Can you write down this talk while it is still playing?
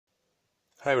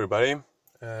Hi everybody,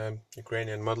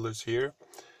 Ukrainian modelers here,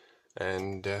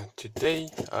 and today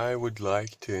I would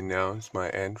like to announce my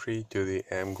entry to the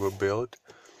M group build.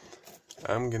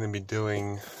 I'm gonna be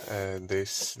doing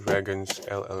this Dragon's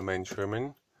L element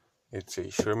Sherman. It's a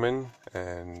Sherman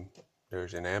and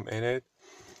there's an M in it,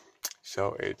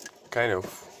 so it kind of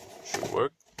should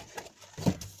work.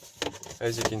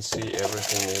 As you can see,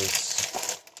 everything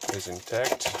is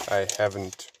intact. I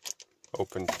haven't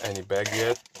opened any bag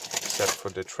yet, except for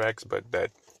the tracks, but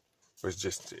that was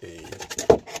just a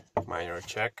minor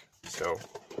check. So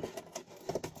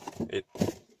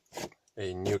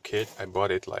a new kit, I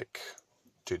bought it like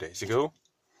 2 days ago,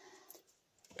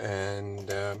 and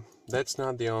that's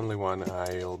not the only one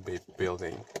I'll be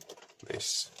building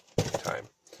this time.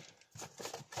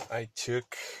 I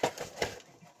took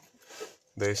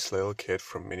this little kit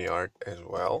from Mini Art as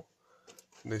well.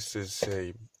 This is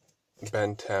a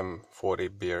Bantam 40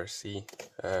 BRC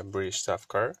British staff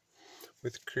car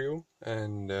with crew,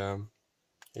 and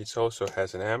it also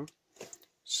has an M,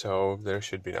 so there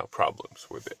should be no problems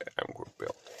with the M group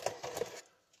build.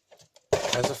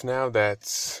 As of now,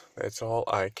 that's all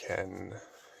I can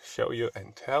show you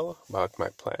and tell about my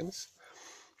plans,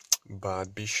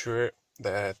 but be sure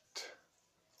that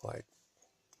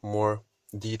more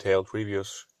detailed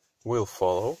reviews will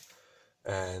follow,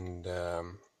 and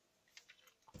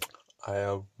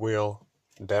I will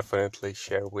definitely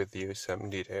share with you some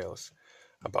details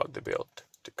about the build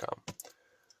to come.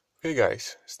 Okay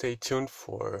guys, stay tuned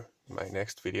for my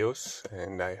next videos,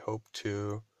 and I hope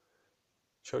to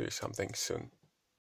show you something soon.